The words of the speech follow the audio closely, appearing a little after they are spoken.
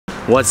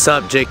What's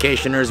up,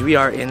 Jaycationers? We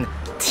are in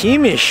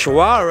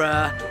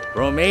Timișoara,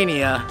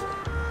 Romania.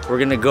 We're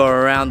gonna go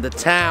around the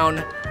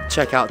town,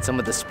 check out some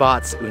of the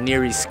spots,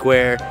 Unirii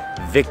Square,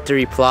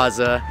 Victory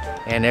Plaza,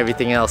 and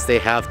everything else they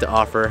have to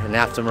offer, and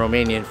have some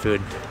Romanian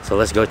food. So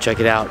let's go check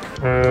it out.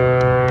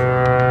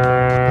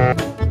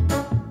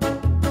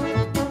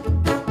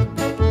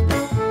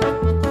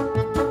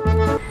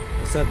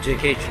 What's up,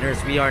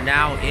 Jaycationers? We are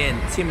now in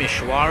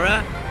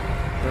Timișoara.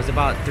 It was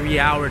about a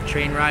 3-hour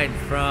train ride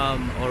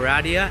from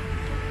Oradea.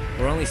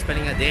 We're only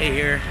spending a day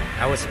here.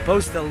 I was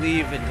supposed to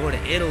leave and go to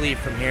Italy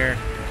from here,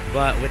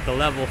 but with the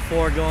level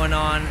 4 going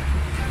on,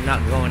 I'm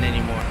not going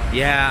anymore.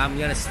 Yeah, I'm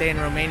gonna stay in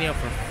Romania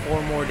for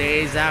 4 more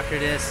days after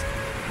this.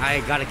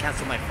 I gotta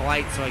cancel my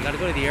flight, so I gotta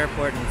go to the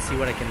airport and see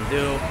what I can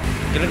do.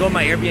 I'm gonna go to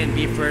my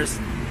Airbnb first.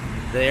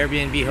 The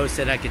Airbnb host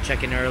said I could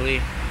check in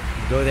early,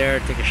 go there,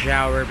 take a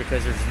shower,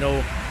 because there's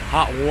no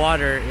hot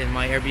water in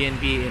my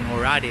Airbnb in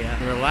Oradea.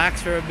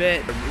 Relax for a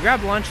bit,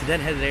 grab lunch,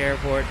 then head to the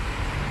airport,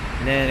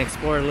 and then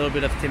explore a little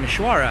bit of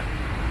Timișoara.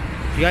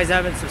 If you guys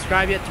haven't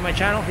subscribed yet to my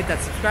channel, hit that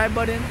subscribe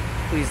button.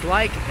 Please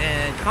like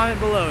and comment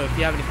below if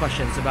you have any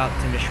questions about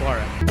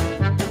Timișoara.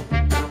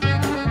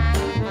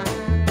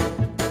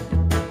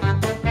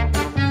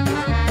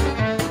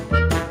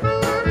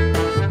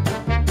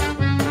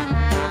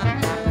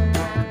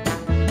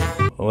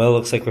 Well,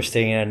 looks like we're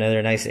staying at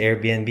another nice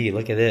Airbnb.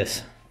 Look at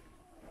this.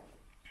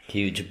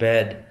 Huge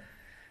bed.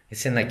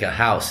 It's in like a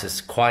house, this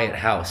quiet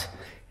house.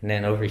 And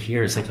then over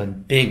here is like a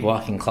big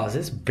walk-in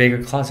closet. It's a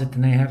bigger closet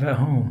than I have at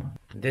home.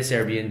 This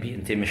Airbnb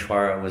in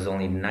Timișoara was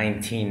only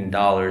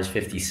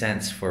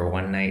 $19.50 for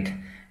one night.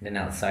 And then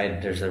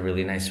outside there's a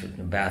really nice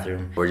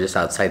bathroom. We're just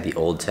outside the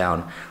old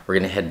town. We're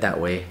gonna head that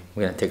way.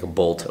 We're gonna take a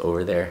bolt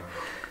over there.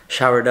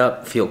 Showered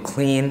up, feel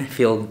clean,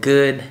 feel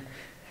good,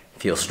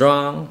 feel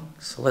strong.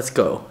 So let's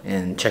go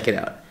and check it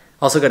out.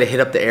 Also gotta hit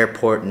up the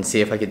airport and see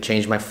if I could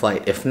change my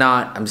flight. If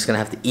not, I'm just gonna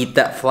have to eat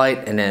that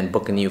flight and then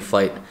book a new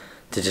flight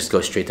to just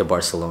go straight to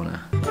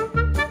Barcelona.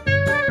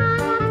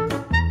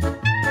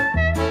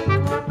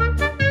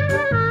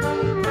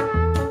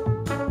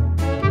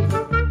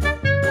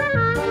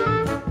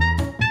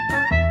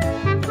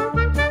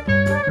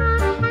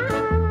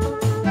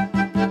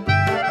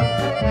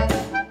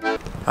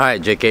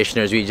 Alright,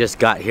 Jaycationers, we just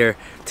got here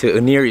to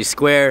Unirii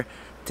Square,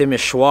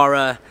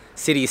 Timișoara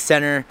City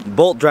Center.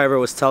 Bolt driver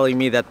was telling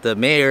me that the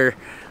mayor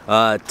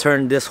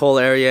turned this whole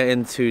area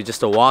into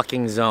just a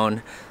walking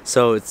zone.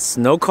 So it's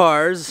no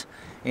cars,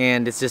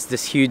 and it's just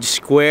this huge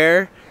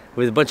square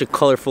with a bunch of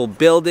colorful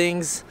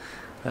buildings.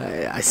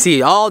 I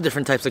see all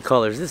different types of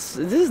colors. This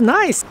is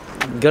nice.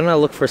 I'm gonna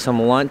look for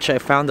some lunch. I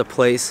found a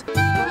place.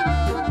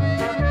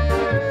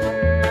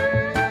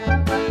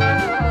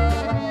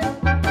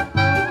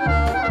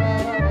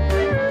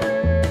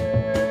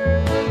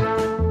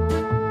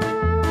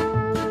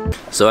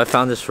 So I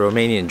found this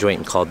Romanian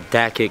joint called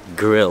Jaydaheat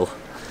Grill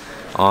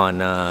on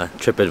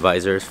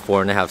TripAdvisor,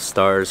 4.5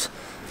 stars.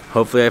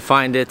 Hopefully I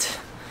find it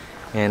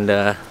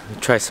and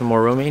try some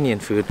more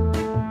Romanian food.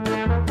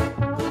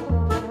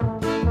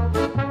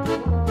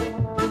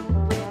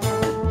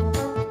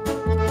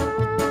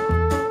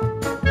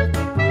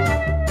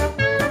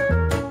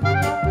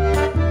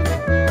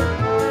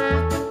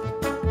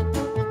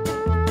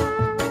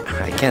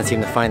 I can't seem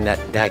to find that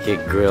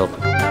Jaydaheat Grill.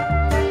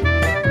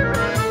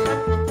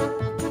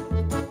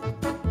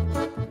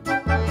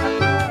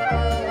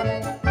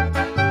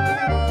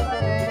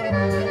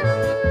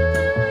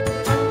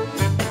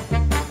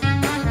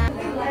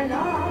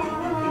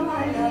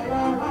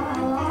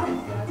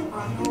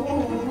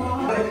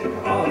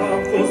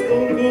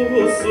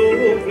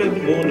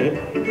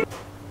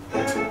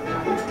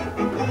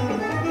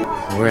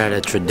 We're at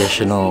a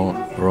traditional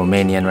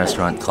Romanian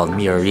restaurant called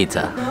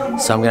Miorita.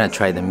 So I'm gonna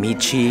try the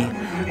Mici,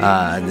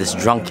 this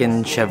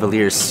drunken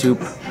chevalier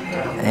soup,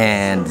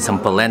 and some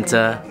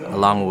polenta,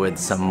 along with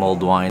some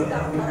mulled wine.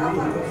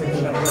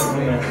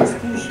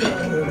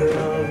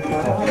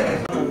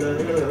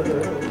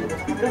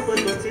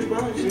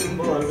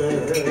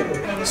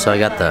 So I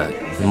got the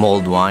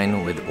mulled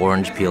wine with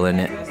orange peel in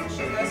it.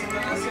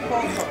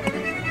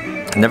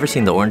 I've never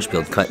seen the orange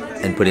peel cut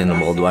and put in the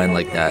mulled wine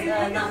like that.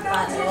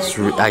 It's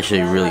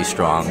actually really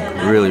strong,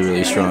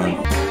 really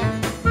strong.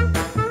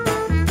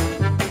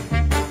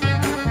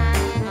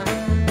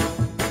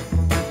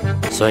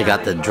 So I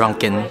got the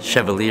drunken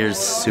chevalier's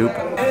soup.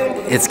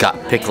 It's got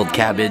pickled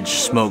cabbage,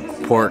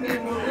 smoked pork,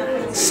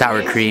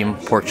 sour cream,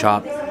 pork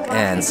chop,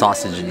 and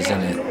sausages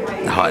in it.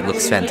 Oh, it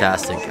looks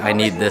fantastic. I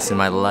need this in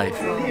my life.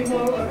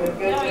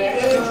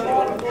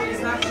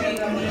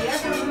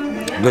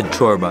 Good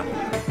ciorba.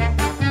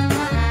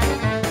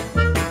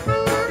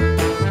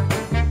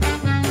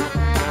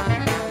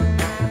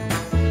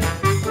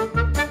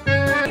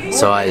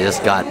 So I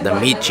just got the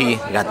mici,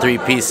 I got 3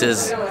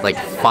 pieces, like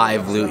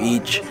 5 leu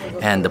each,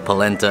 and the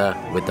polenta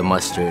with the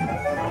mustard.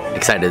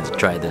 Excited to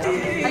try this.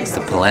 It's the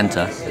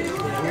polenta.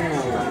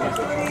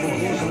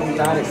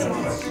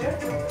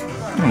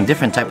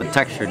 Different type of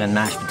texture than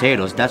mashed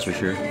potatoes, that's for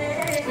sure.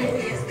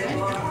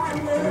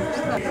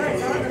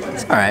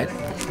 It's alright.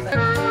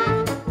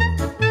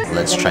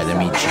 Let's try the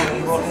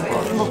Mici.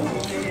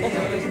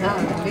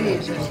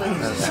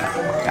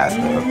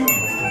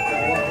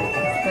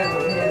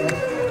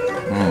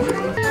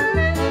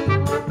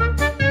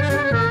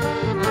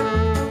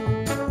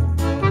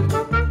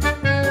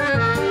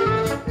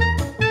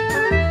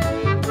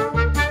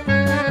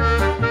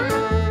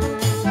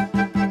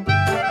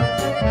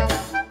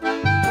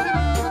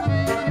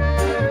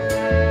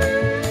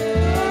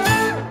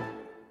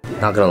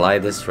 Not gonna lie,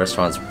 this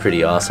restaurant's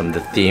pretty awesome.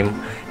 The theme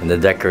and the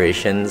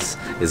decorations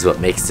is what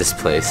makes this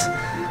place.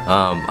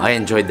 I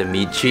enjoyed the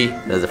Mici.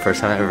 That was the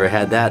first time I ever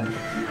had that.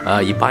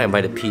 You buy them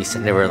by the piece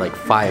and they were like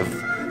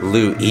 5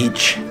 leu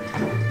each.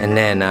 And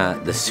then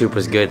the soup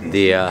was good.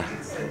 The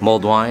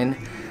mulled wine,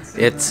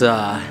 it's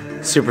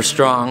super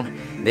strong.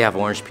 They have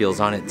orange peels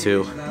on it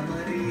too.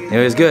 It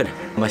was good.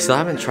 I still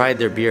haven't tried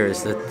their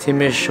beers, the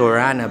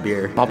Timisoara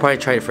beer. I'll probably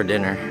try it for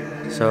dinner.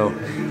 So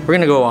we're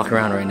gonna go walk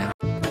around right now.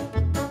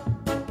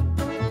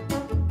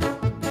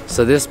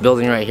 So this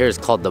building right here is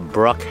called the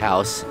Bourekas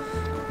House.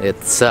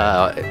 It's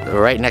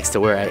right next to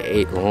where I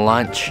ate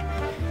lunch.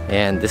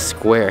 And this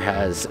square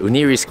has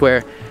Uniri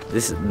Square.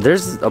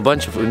 There's a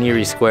bunch of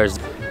Uniri squares.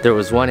 There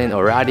was one in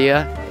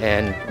Oradea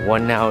and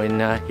one now in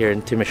here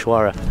in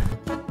Timișoara.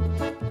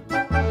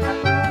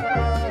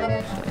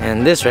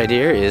 And this right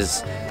here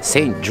is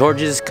St.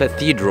 George's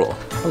Cathedral.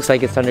 Looks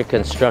like it's under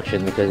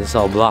construction because it's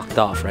all blocked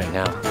off right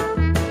now.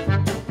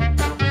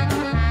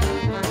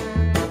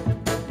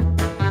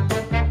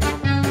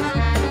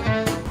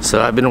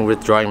 So I've been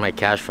withdrawing my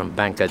cash from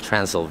Banca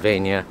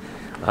Transylvania.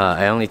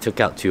 I only took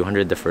out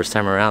 200 the first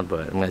time around,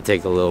 but I'm gonna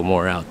take a little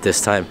more out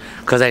this time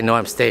because I know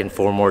I'm staying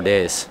 4 more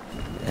days.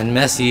 And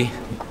Messi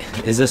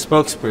is a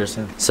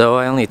spokesperson. So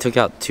I only took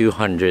out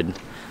 200,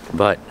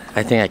 but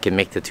I think I can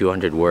make the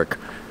 200 work.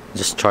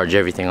 Just charge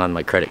everything on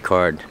my credit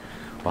card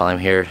while I'm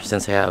here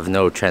since I have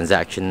no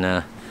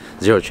transaction,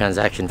 0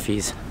 transaction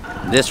fees.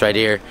 This right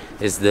here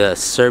is the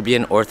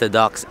Serbian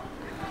Orthodox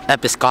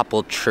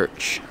Episcopal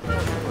Church.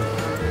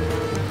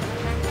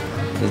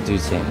 This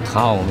dude's saying,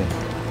 call me,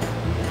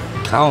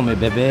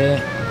 baby.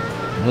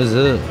 What's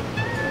up?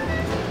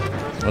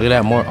 Look at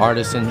that, more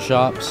artisan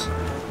shops.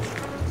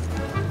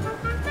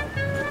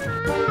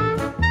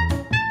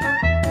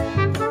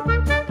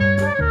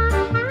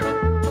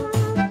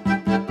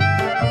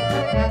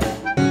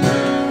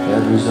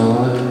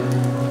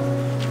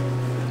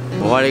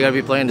 Why do you gotta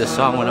be playing this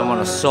song when I'm on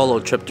a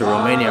solo trip to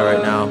Romania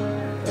right now?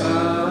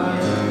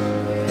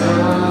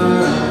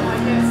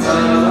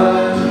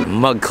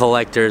 Mug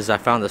collectors, I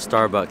found the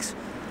Starbucks.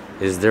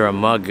 Is there a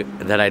mug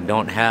that I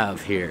don't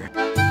have here?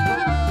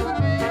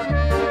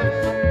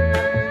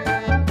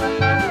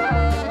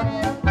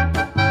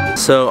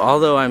 So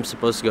although I'm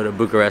supposed to go to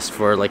Bucharest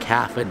for like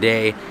half a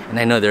day, and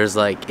I know there's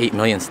like 8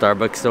 million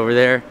Starbucks over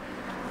there,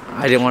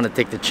 I didn't want to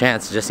take the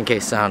chance just in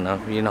case, I don't know,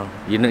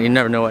 you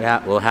never know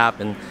what will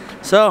happen.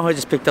 So I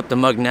just picked up the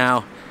mug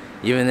now,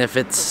 even if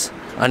it's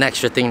an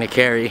extra thing to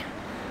carry.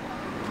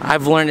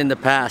 I've learned in the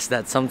past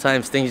that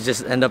sometimes things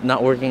just end up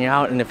not working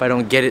out, and if I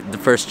don't get it the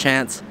first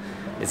chance,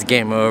 it's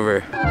game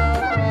over.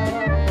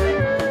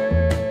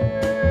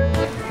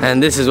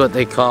 And this is what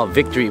they call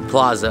Victory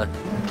Plaza.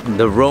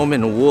 The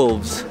Roman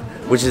wolves,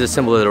 which is a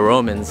symbol of the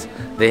Romans,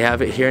 they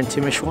have it here in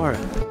Timișoara.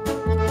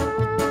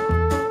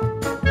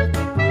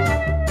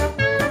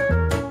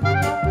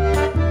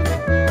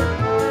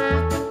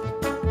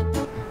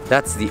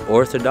 That's the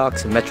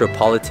Orthodox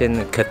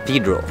Metropolitan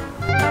Cathedral.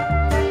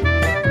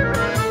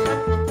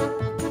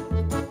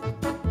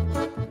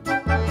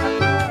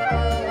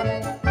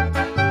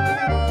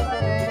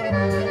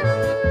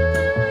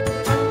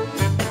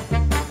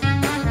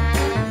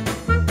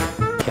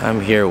 I'm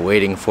here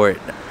waiting for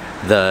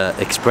the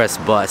express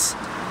bus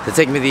to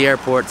take me to the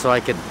airport so I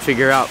could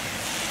figure out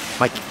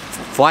my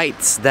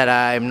flights that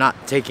I'm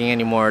not taking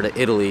anymore to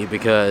Italy,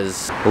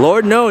 because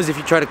Lord knows if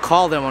you try to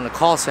call them on a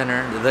call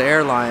center, the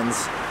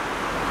airlines,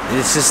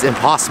 it's just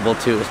impossible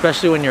to,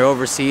 especially when you're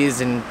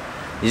overseas and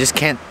you just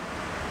can't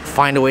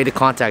find a way to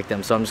contact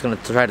them. So I'm just going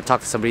to try to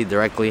talk to somebody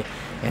directly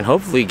and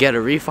hopefully get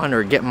a refund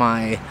or get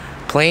my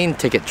plane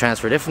ticket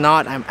transferred. If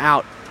not, I'm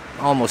out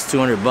almost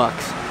 200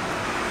 bucks.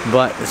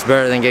 But it's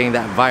better than getting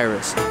that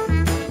virus.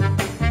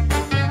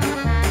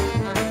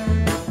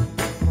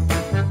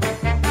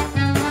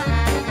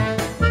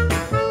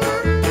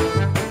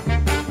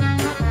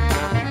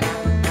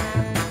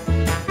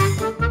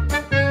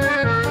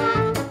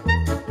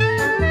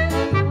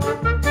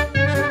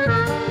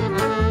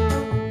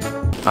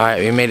 Alright,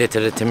 we made it to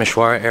the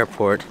Timișoara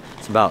airport.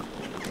 It's about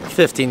a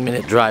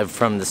 15-minute drive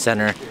from the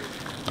center.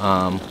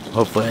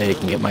 Hopefully I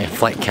can get my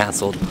flight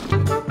canceled.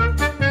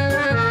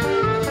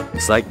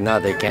 It's like, no,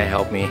 they can't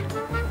help me.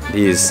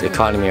 These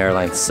economy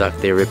airlines suck.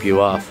 They rip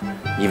you off,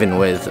 even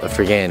with a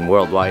friggin'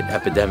 worldwide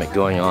epidemic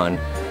going on.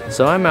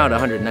 So I'm out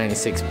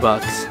 196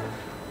 bucks,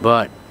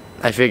 but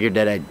I figured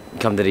that I'd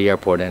come to the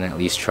airport and at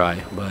least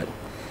try, but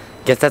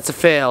guess that's a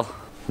fail.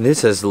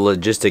 This has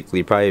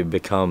logistically probably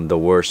become the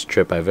worst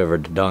trip I've ever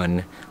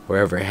done or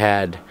ever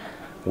had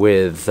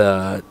with,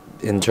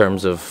 in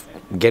terms of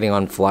getting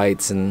on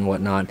flights and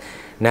whatnot.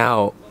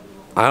 Now,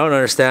 I don't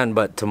understand,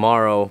 but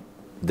tomorrow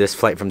this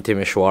flight from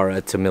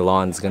Timișoara to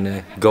Milan is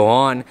gonna go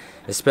on,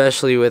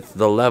 especially with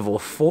the level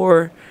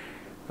 4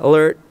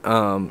 alert.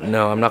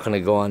 No, I'm not gonna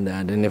go on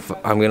that, and if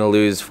I'm gonna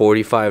lose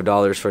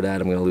 $45 for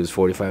that, I'm gonna lose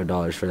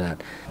 $45 for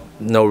that.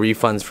 No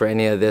refunds for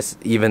any of this,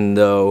 even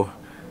though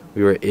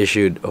we were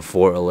issued a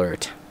 4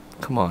 alert.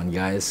 Come on,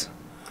 guys.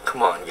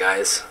 Come on,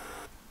 guys.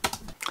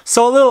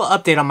 So a little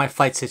update on my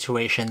flight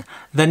situation.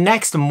 The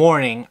next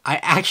morning, I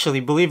actually,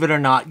 believe it or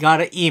not,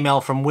 got an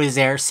email from Wizz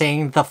Air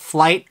saying the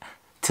flight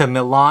to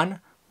Milan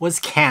was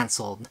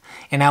canceled.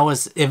 And I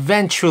was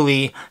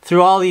eventually,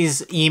 through all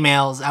these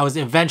emails, I was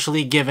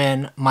eventually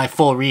given my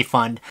full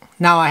refund.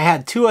 Now I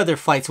had 2 other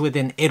flights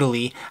within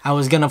Italy. I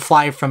was gonna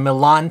fly from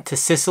Milan to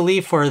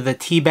Sicily for the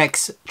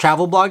TBEX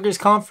Travel Bloggers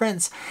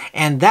Conference,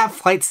 and that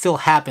flight still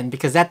happened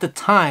because at the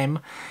time,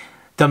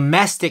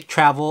 domestic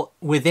travel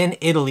within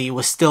Italy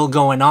was still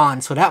going on,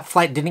 so that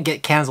flight didn't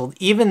get canceled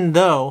even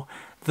though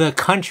the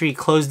country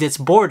closed its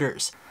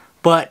borders.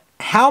 But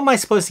how am I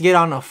supposed to get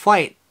on a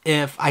flight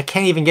if I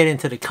can't even get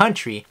into the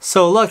country?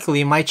 So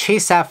luckily my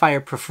Chase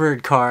Sapphire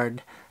Preferred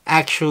card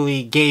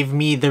actually gave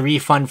me the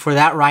refund for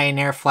that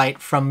Ryanair flight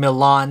from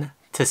Milan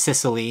to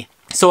Sicily.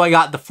 So I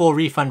got the full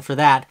refund for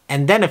that.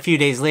 And then a few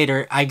days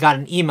later, I got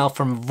an email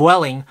from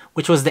Vueling,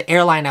 which was the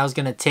airline I was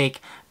going to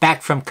take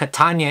back from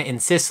Catania in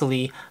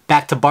Sicily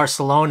back to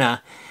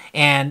Barcelona.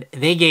 And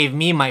they gave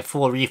me my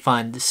full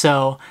refund.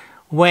 So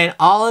when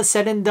all is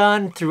said and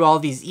done, through all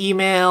these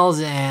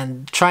emails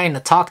and trying to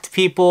talk to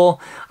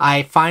people,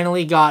 I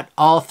finally got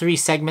all 3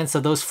 segments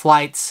of those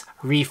flights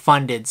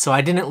refunded. So I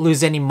didn't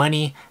lose any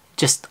money,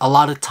 just a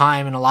lot of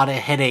time and a lot of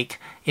headache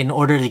in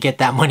order to get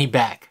that money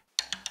back.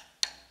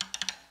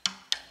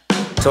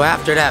 So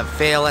after that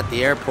fail at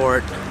the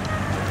airport,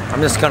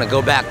 I'm just gonna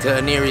go back to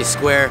Aniri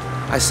Square.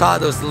 I saw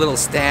those little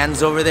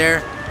stands over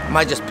there. I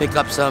might just pick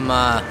up some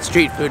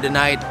street food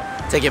tonight,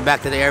 take it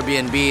back to the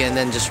Airbnb, and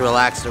then just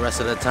relax the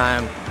rest of the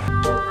time.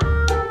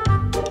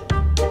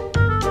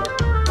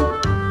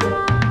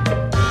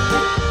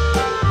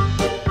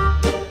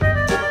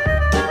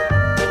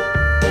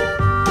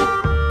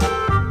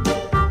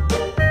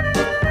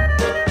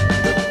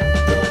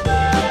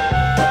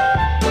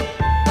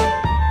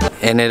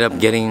 Ended up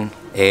getting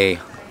a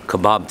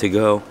kebab to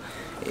go,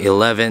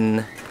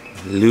 11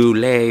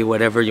 lule,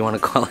 whatever you want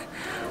to call it.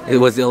 It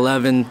was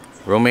 11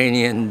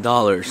 Romanian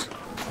dollars.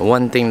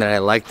 One thing that I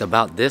liked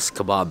about this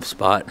kebab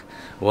spot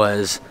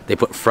was they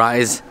put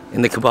fries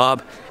in the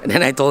kebab, and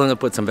then I told him to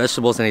put some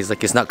vegetables, and he's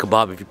like, it's not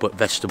kebab if you put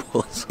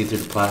vegetables. See through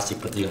the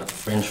plastic, but they got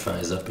French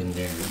fries up in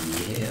there.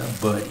 Yeah,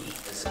 buddy.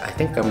 I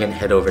think I'm gonna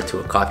head over to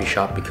a coffee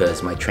shop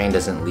because my train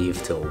doesn't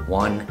leave till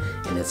 1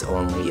 and it's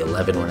only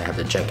 11 when I have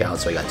to check out,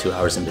 so I got 2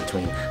 hours in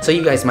between. So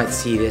you guys might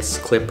see this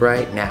clip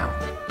right now.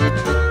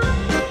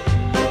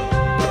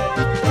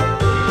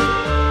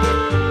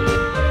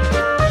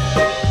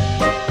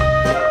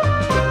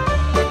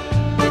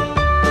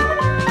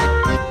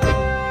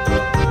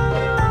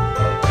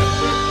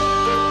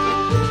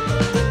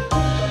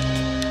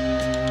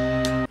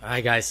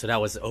 Alright guys, so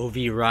that was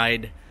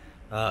Ovride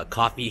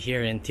Coffee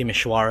here in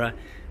Timișoara.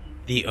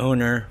 The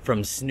owner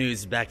from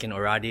Snooze back in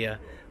Oradea,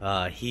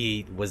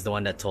 he was the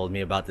one that told me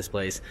about this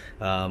place.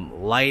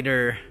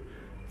 Lighter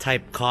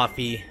type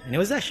coffee, and it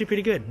was actually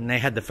pretty good. And I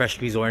had the fresh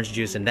squeezed orange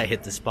juice, and that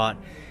hit the spot.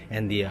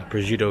 And the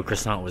prosciutto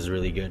croissant was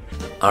really good.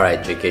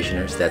 Alright,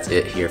 Jaycationers, that's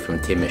it here from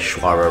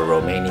Timișoara,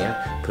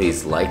 Romania.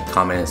 Please like,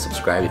 comment, and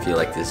subscribe if you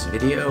like this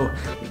video.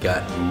 We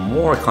got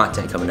more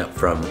content coming up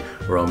from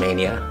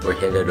Romania. We're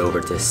headed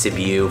over to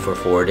Sibiu for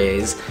 4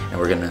 days, and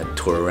we're gonna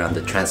tour around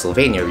the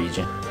Transylvania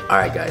region.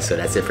 Alright guys, so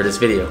that's it for this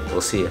video.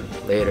 We'll see you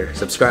later.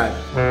 Subscribe.